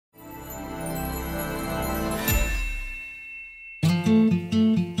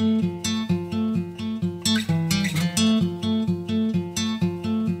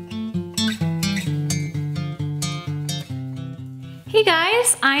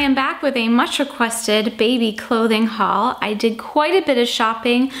am back with a much requested baby clothing haul. I did quite a bit of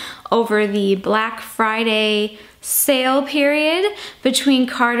shopping over the Black Friday sale period between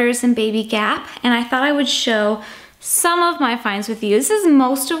Carter's and Baby Gap, and I thought I would show some of my finds with you. This is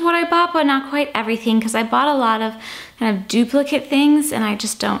most of what I bought, but not quite everything, because I bought a lot of kind of duplicate things, and I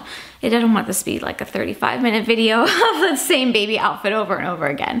don't want this to be like a 35-minute video of the same baby outfit over and over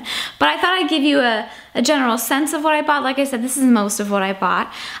again. But I thought I'd give you a general sense of what I bought. Like I said, this is most of what I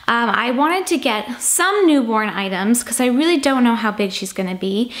bought. I wanted to get some newborn items because I really don't know how big she's gonna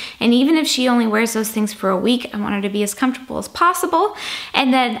be. And even if she only wears those things for a week, I want her to be as comfortable as possible.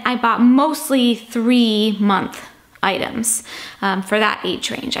 And then I bought mostly 3-month items for that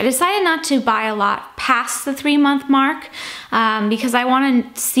age range. I decided not to buy a lot past the 3-month mark because I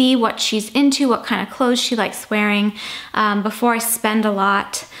want to see what she's into, what kind of clothes she likes wearing before I spend a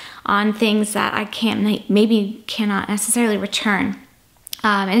lot on things that I maybe cannot necessarily return.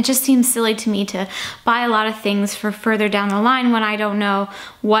 And it just seems silly to me to buy a lot of things for further down the line when I don't know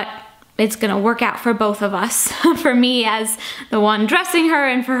what it's gonna work out for both of us, for me as the one dressing her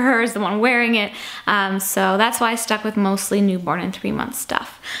and for her as the one wearing it. So that's why I stuck with mostly newborn and 3-month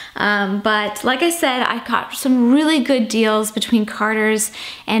stuff. But like I said, I got some really good deals between Carter's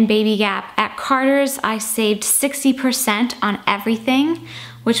and Baby Gap. At Carter's, I saved 60% on everything,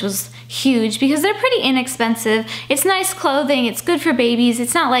 which was huge because they're pretty inexpensive. It's nice clothing, it's good for babies.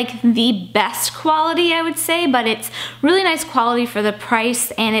 It's not like the best quality, I would say, but it's really nice quality for the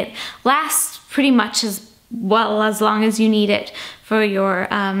price, and it lasts pretty much as well as long as you need it for your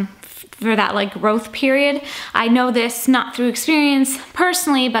for that like growth period. I know this not through experience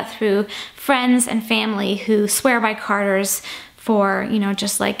personally, but through friends and family who swear by Carter's for, you know,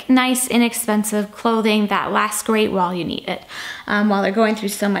 just like nice, inexpensive clothing that lasts great while you need it, while they're going through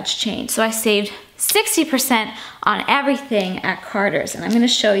so much change. So I saved 60% on everything at Carter's, and I'm gonna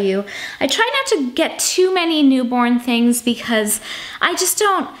show you. I try not to get too many newborn things because I just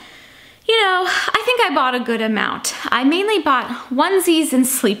don't, you know, I think I bought a good amount. I mainly bought onesies and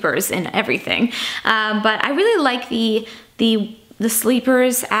sleepers and everything, but I really like the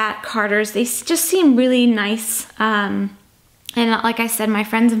sleepers at Carter's. They just seem really nice. And like I said, my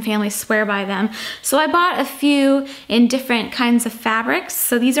friends and family swear by them. So I bought a few in different kinds of fabrics.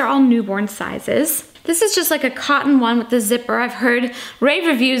 So these are all newborn sizes. This is just like a cotton one with the zipper. I've heard rave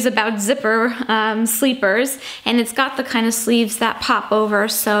reviews about zipper sleepers, and it's got the kind of sleeves that pop over.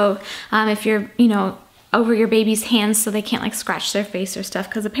 So if you're, you know, over your baby's hands so they can't like scratch their face or stuff,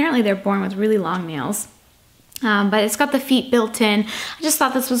 because apparently they're born with really long nails. But it's got the feet built in. I just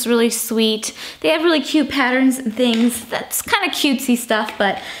thought this was really sweet. They have really cute patterns and things. That's kind of cutesy stuff,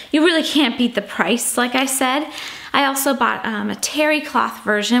 but you really can't beat the price, like I said. I also bought a terry cloth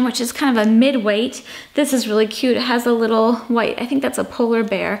version, which is kind of a mid-weight. This is really cute. It has a little white, I think that's a polar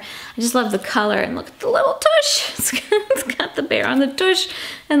bear. I just love the color, and look at the little tush. It's got the bear on the tush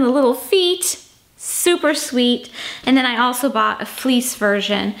and the little feet. Super sweet. And then I also bought a fleece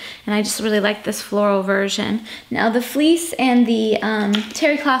version, and I just really like this floral version. Now the fleece and the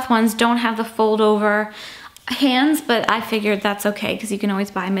terry cloth ones don't have the fold over hands, but I figured that's okay because you can always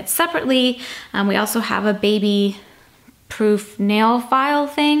buy mitts separately. We also have a baby proof nail file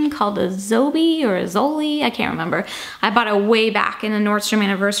thing called a Zobi or a Zoli, I can't remember. I bought it way back in the Nordstrom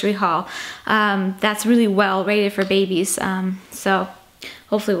anniversary haul. That's really well rated for babies, so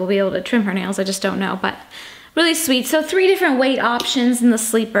hopefully we'll be able to trim her nails, I just don't know, but really sweet. So 3 different weight options in the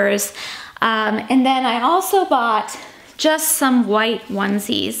sleepers. And then I also bought just some white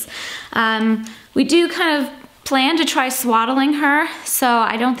onesies. We do kind of plan to try swaddling her, so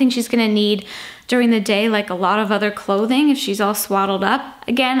I don't think she's gonna need during the day like a lot of other clothing if she's all swaddled up.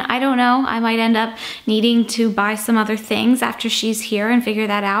 Again, I don't know, I might end up needing to buy some other things after she's here and figure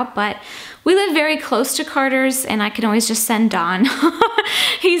that out, but we live very close to Carter's, and I can always just send Don.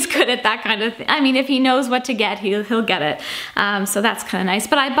 He's good at that kind of thing. I mean, if he knows what to get, he'll get it. So that's kind of nice.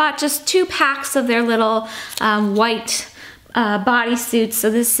 But I bought just 2 packs of their little white bodysuits.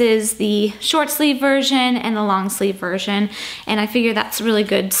 So this is the short sleeve version and the long sleeve version, and I figure that's a really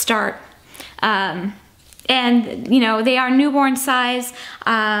good start. And you know, they are newborn size.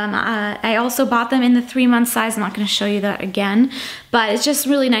 I also bought them in the 3-month size. I'm not going to show you that again, but it's just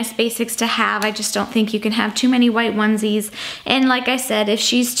really nice basics to have. I just don't think you can have too many white onesies. And like I said, if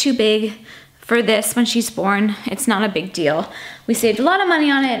she's too big for this when she's born, it's not a big deal. We saved a lot of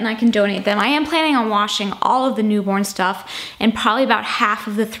money on it, and I can donate them. I am planning on washing all of the newborn stuff and probably about half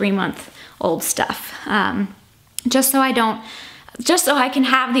of the 3-month-old stuff, just so I don't just so I can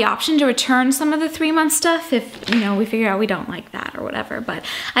have the option to return some of the 3-month stuff if, you know, we figure out we don't like that or whatever. But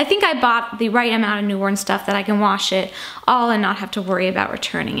I think I bought the right amount of newborn stuff that I can wash it all and not have to worry about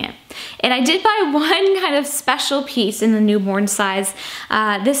returning it. And I did buy one kind of special piece in the newborn size.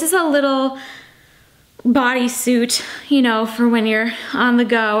 This is a little bodysuit, you know, for when you're on the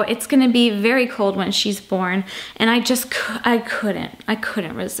go. It's gonna be very cold when she's born, and I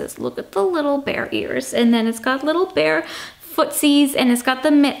couldn't resist. Look at the little bear ears, and then it's got little bear footsies, and it's got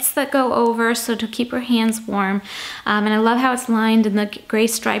the mitts that go over so to keep her hands warm. And I love how it's lined in the gray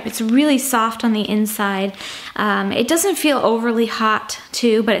stripe. It's really soft on the inside. It doesn't feel overly hot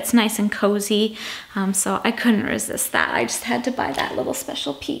too, but it's nice and cozy. So I couldn't resist that. I just had to buy that little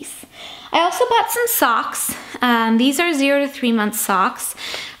special piece. I also bought some socks. These are 0 to 3 month socks.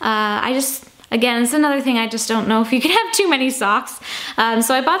 Again, it's another thing, I just don't know if you can have too many socks.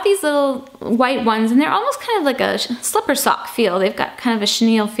 So I bought these little white ones, and they're almost kind of like a slipper sock feel. They've got kind of a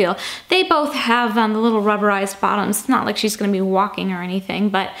chenille feel. They both have the little rubberized bottoms. It's not like she's gonna be walking or anything,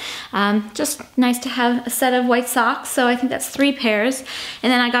 but just nice to have a set of white socks. So I think that's 3 pairs. And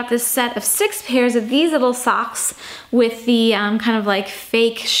then I got this set of 6 pairs of these little socks with the kind of like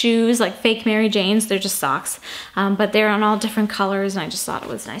fake shoes, like fake Mary Janes. They're just socks, but they're on all different colors, and I just thought it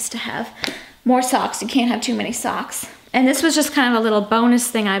was nice to have more socks. You can't have too many socks. And this was just kind of a little bonus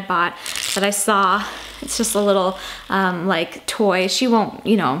thing I bought that I saw. It's just a little like toy. She won't,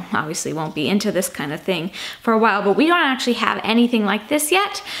 you know, obviously won't be into this kind of thing for a while, but we don't actually have anything like this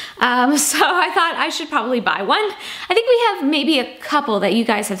yet. So I thought I should probably buy one. I think we have maybe a couple that you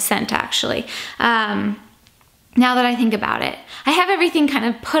guys have sent actually. Now that I think about it, I have everything kind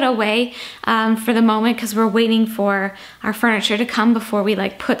of put away for the moment because we're waiting for our furniture to come before we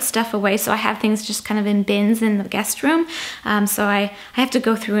like put stuff away. So I have things just kind of in bins in the guest room. So I have to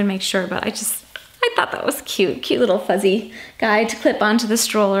go through and make sure, but I thought that was cute little fuzzy guy to clip onto the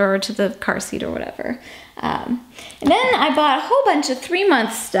stroller or to the car seat or whatever. And then I bought a whole bunch of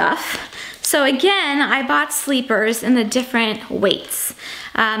 3-month stuff. So again, I bought sleepers in the different weights.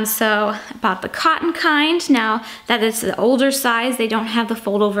 So I bought the cotton kind. Now that it's the older size, they don't have the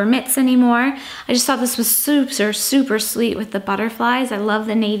fold over mitts anymore. I just thought this was super sweet with the butterflies. I love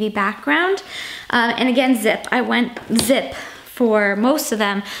the navy background. And again, zip. I went zip for most of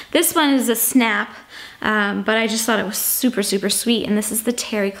them. This one is a snap, but I just thought it was super sweet. And this is the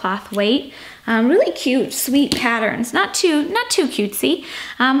terry cloth weight. Really cute, sweet patterns. Not too cutesy.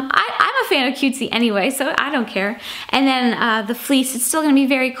 I'm a fan of cutesy anyway, so I don't care. And then the fleece, it's still gonna be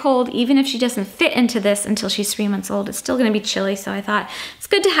very cold, even if she doesn't fit into this until she's 3 months old. It's still gonna be chilly, so I thought it's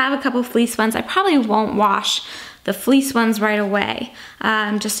good to have a couple fleece ones. I probably won't wash the fleece ones right away,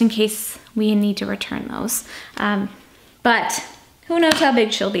 just in case we need to return those. But who knows how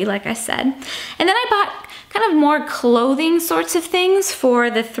big she'll be, like I said. And then I bought kind of more clothing sorts of things for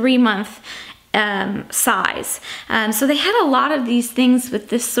the 3-month size. So they had a lot of these things with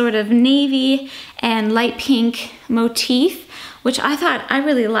this sort of navy and light pink motif, which I thought I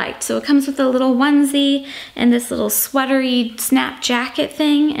really liked. So it comes with a little onesie and this little sweatery snap jacket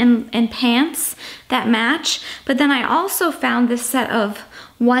thing and pants that match. But then I also found this set of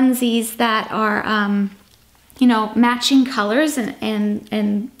onesies that are you know, matching colors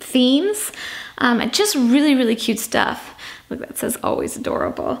and themes. Just really cute stuff. Look, that says always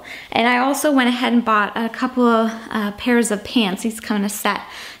adorable. And I also went ahead and bought a couple of pairs of pants. These come in a set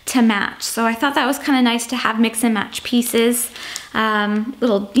to match. So I thought that was kind of nice to have mix and match pieces,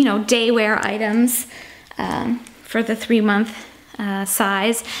 little, you know, day wear items for the 3-month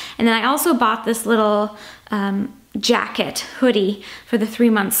size. And then I also bought this little jacket hoodie for the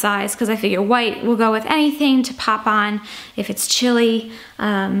 3-month size because I figure white will go with anything to pop on if it's chilly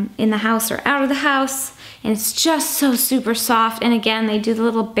in the house or out of the house. And it's just so super soft. And again, they do the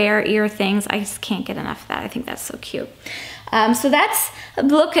little bear ear things. I just can't get enough of that. I think that's so cute. So that's a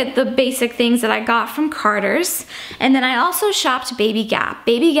look at the basic things that I got from Carter's. And then I also shopped Baby Gap.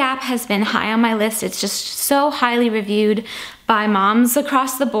 Baby Gap has been high on my list. It's just so highly reviewed by moms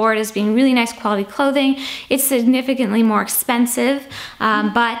across the board as being really nice quality clothing. It's significantly more expensive,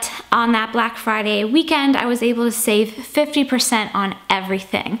 but on that Black Friday weekend, I was able to save 50% on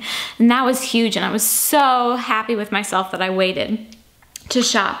everything. And that was huge, and I was so happy with myself that I waited to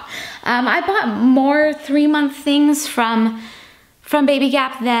shop. I bought more 3-month things from Baby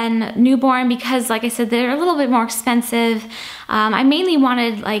Gap than newborn because, like I said, they're a little bit more expensive. I mainly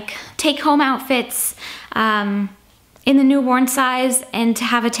wanted like take-home outfits in the newborn size and to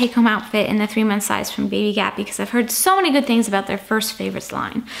have a take-home outfit in the 3-month size from Baby Gap because I've heard so many good things about their First Favorites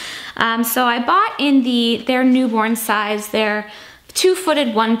line. So I bought in their newborn size, their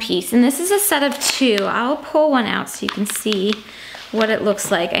two-footed one piece, and this is a set of 2. I'll pull one out so you can see what it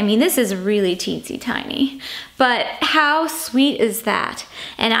looks like. I mean, this is really teensy tiny, but how sweet is that?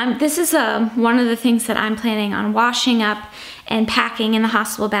 And this is one of the things that I'm planning on washing up and packing in the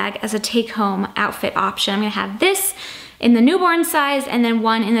hospital bag as a take-home outfit option. I'm gonna have this in the newborn size and then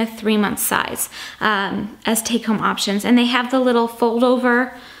one in the 3-month size as take-home options. And they have the little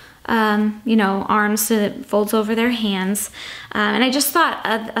fold-over you know, arms so that it folds over their hands. And I just thought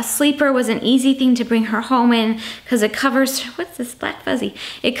a sleeper was an easy thing to bring her home in because it covers, what's this black fuzzy?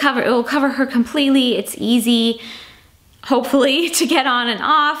 It will cover her completely. It's easy, hopefully, to get on and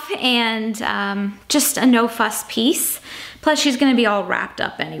off, and just a no fuss piece. Plus she's gonna be all wrapped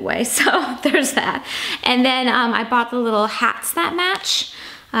up anyway, so there's that. And then I bought the little hats that match,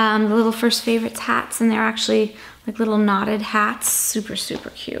 the little First Favorites hats, and they're actually like little knotted hats, super, super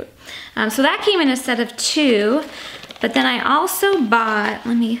cute. So that came in a set of 2, but then I also bought,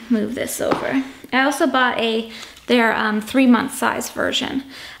 let me move this over. I also bought their 3-month size version.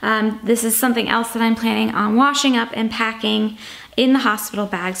 This is something else that I'm planning on washing up and packing in the hospital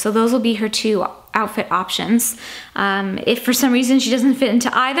bag. So those will be her 2 outfit options. If for some reason she doesn't fit into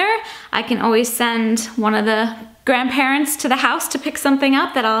either, I can always send one of the grandparents to the house to pick something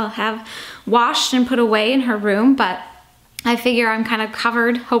up that I'll have washed and put away in her room, but I figure I'm kind of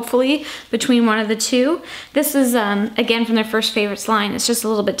covered, hopefully, between one of the 2. This is, again, from their First Favorites line. It's just a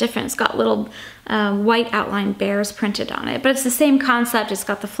little bit different. It's got little white outline bears printed on it, but it's the same concept. It's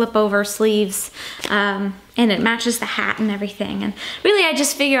got the flip over sleeves, and it matches the hat and everything. And really, I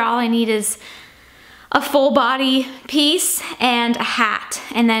just figure all I need is a full body piece and a hat,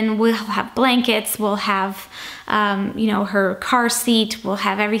 and then we'll have blankets, we'll have you know, her car seat, we'll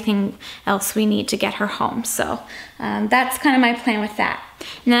have everything else we need to get her home. So that's kind of my plan with that.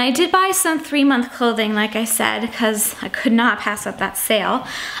 And then I did buy some 3-month clothing, like I said, because I could not pass up that sale.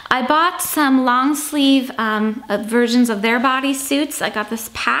 I bought some long sleeve versions of their bodysuits. I got this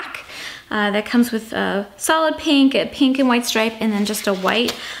pack that comes with a solid pink, a pink and white stripe, and then just a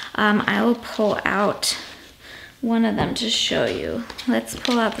white. I will pull out one of them to show you. Let's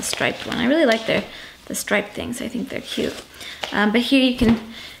pull out the striped one. I really like the striped things. I think they're cute. But here you can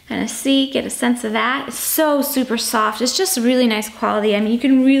kind of see, get a sense of that. It's so super soft. It's just really nice quality. I mean, you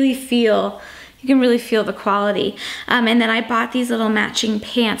can really feel the quality. And then I bought these little matching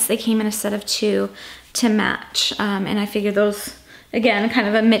pants. They came in a set of 2 to match. And I figured those, again, kind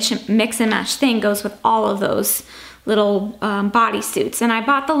of a mix and match thing goes with all of those little bodysuits. And I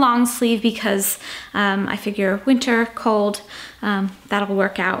bought the long sleeve because I figure winter, cold, that'll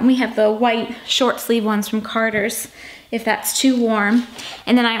work out. And we have the white short sleeve ones from Carter's if that's too warm.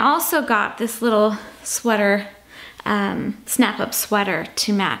 And then I also got this little sweater, snap-up sweater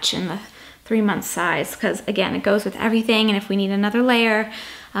to match in the 3-month size, because again, it goes with everything, and if we need another layer,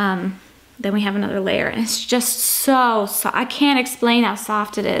 then we have another layer, and it's just so I can't explain how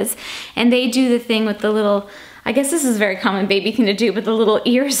soft it is. And they do the thing with the little, I guess this is a very common baby thing to do, but the little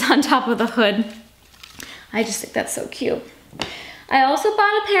ears on top of the hood. I just think that's so cute. I also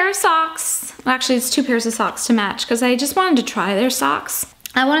bought a pair of socks. Well, actually, it's 2 pairs of socks to match because I just wanted to try their socks.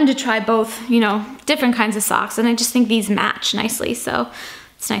 I wanted to try both, you know, different kinds of socks, and I just think these match nicely, so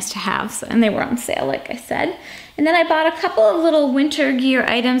it's nice to have. So, and they were on sale, like I said. And then I bought a couple of little winter gear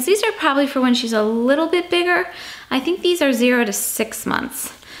items. These are probably for when she's a little bit bigger. I think these are 0 to 6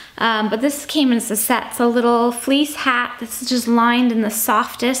 months. But this came as a set. So a little fleece hat that's just lined in the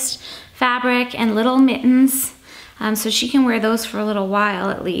softest fabric, and little mittens. So she can wear those for a little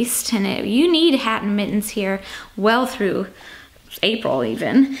while at least. And you need hat and mittens here well through April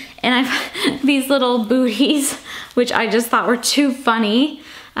even. And I've these little booties, which I just thought were too funny.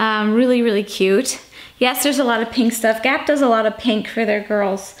 Really, really cute. Yes, there's a lot of pink stuff. Gap does a lot of pink for their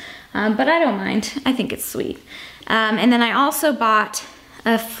girls, but I don't mind. I think it's sweet. And then I also bought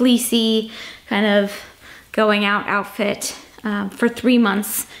a fleecy kind of going out outfit for 3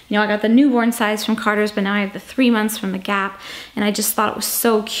 months. You know, I got the newborn size from Carter's, but now I have the 3 months from the Gap, and I just thought it was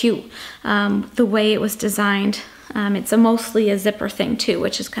so cute the way it was designed. It's mostly a zipper thing too,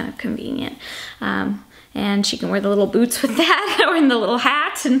 which is kind of convenient. And she can wear the little boots with that or in the little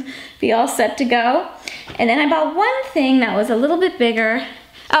hat and be all set to go. And then I bought one thing that was a little bit bigger.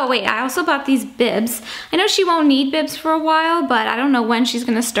 Oh wait, I also bought these bibs. I know she won't need bibs for a while, but I don't know when she's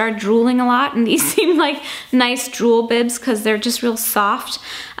gonna start drooling a lot, and these seem like nice drool bibs because they're just real soft,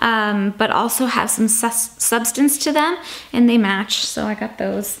 but also have some substance to them, and they match, so I got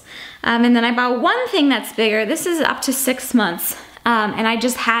those. And then I bought one thing that's bigger. This is up to 6 months, and I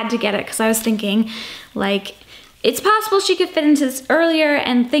just had to get it because I was thinking, like, It's possible she could fit into this earlier,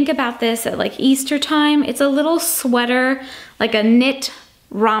 and think about this at like Easter time. It's a little sweater, like a knit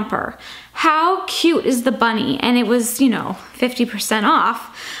romper. How cute is the bunny? And it was, you know, 50%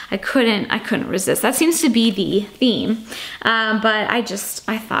 off. I couldn't resist. That seems to be the theme. But I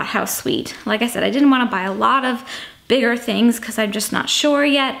thought how sweet. Like I said, I didn't want to buy a lot of bigger things because I'm just not sure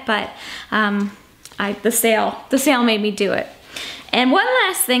yet, but the sale made me do it. And one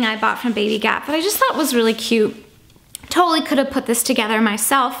last thing I bought from Baby Gap that I just thought was really cute. Totally could have put this together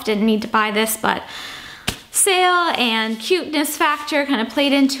myself, didn't need to buy this, but sale and cuteness factor kind of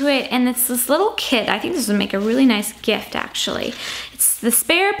played into it, and it's this little kit. I think this would make a really nice gift, actually. It's the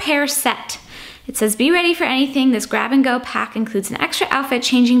spare pair set. It says, be ready for anything. This grab and go pack includes an extra outfit,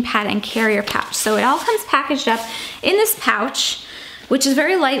 changing pad, and carrier pouch. So it all comes packaged up in this pouch, which is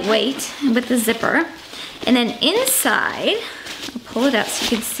very lightweight with the zipper. And then inside, I'll pull it up so you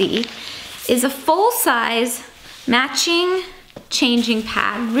can see, is a full-size matching changing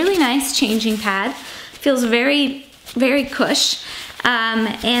pad. Really nice changing pad. Feels very, very cush.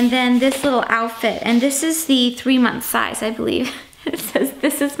 And then this little outfit, and this is the 3-month size, I believe. It says,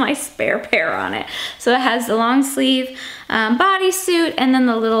 this is my spare pair on it. So it has the long sleeve bodysuit and then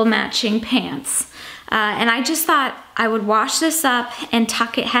the little matching pants. And I just thought I would wash this up and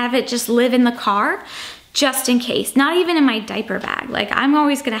tuck it, have it just live in the car, just in case. Not even in my diaper bag. Like, I'm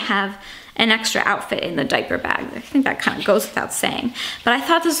always gonna have an extra outfit in the diaper bag. I think that kind of goes without saying. But I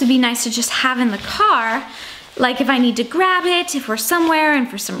thought this would be nice to just have in the car, like if I need to grab it, if we're somewhere and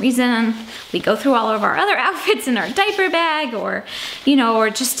for some reason we go through all of our other outfits in our diaper bag, or, you know, or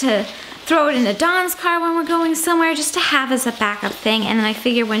just to throw it into Dawn's car when we're going somewhere, just to have as a backup thing. And then I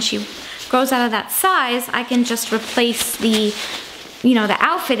figure when she grows out of that size, I can just replace the, you know, the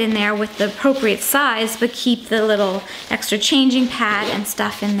outfit in there with the appropriate size, but keep the little extra changing pad and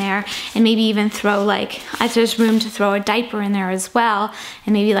stuff in there, and maybe even throw, like, there's room to throw a diaper in there as well,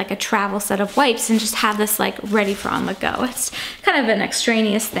 and maybe like a travel set of wipes, and just have this like ready for on the go. It's kind of an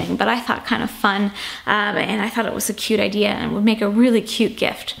extraneous thing, but I thought kind of fun, and I thought it was a cute idea and would make a really cute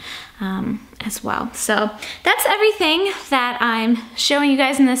gift. As well. So that's everything that I'm showing you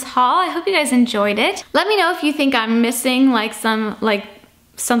guys in this haul. I hope you guys enjoyed it. Let me know if you think I'm missing like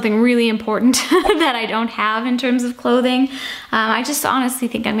something really important that I don't have in terms of clothing. I just honestly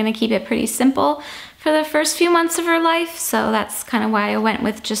think I'm gonna keep it pretty simple for the first few months of her life, so that's kind of why I went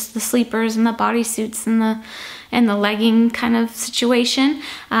with just the sleepers and the bodysuits and the legging kind of situation.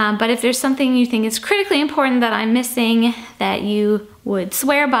 But if there's something you think is critically important that I'm missing that you would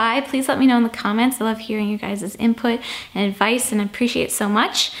swear by, please let me know in the comments. I love hearing you guys' input and advice, and I appreciate it so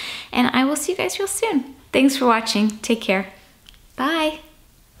much. And I will see you guys real soon. Thanks for watching. Take care. Bye.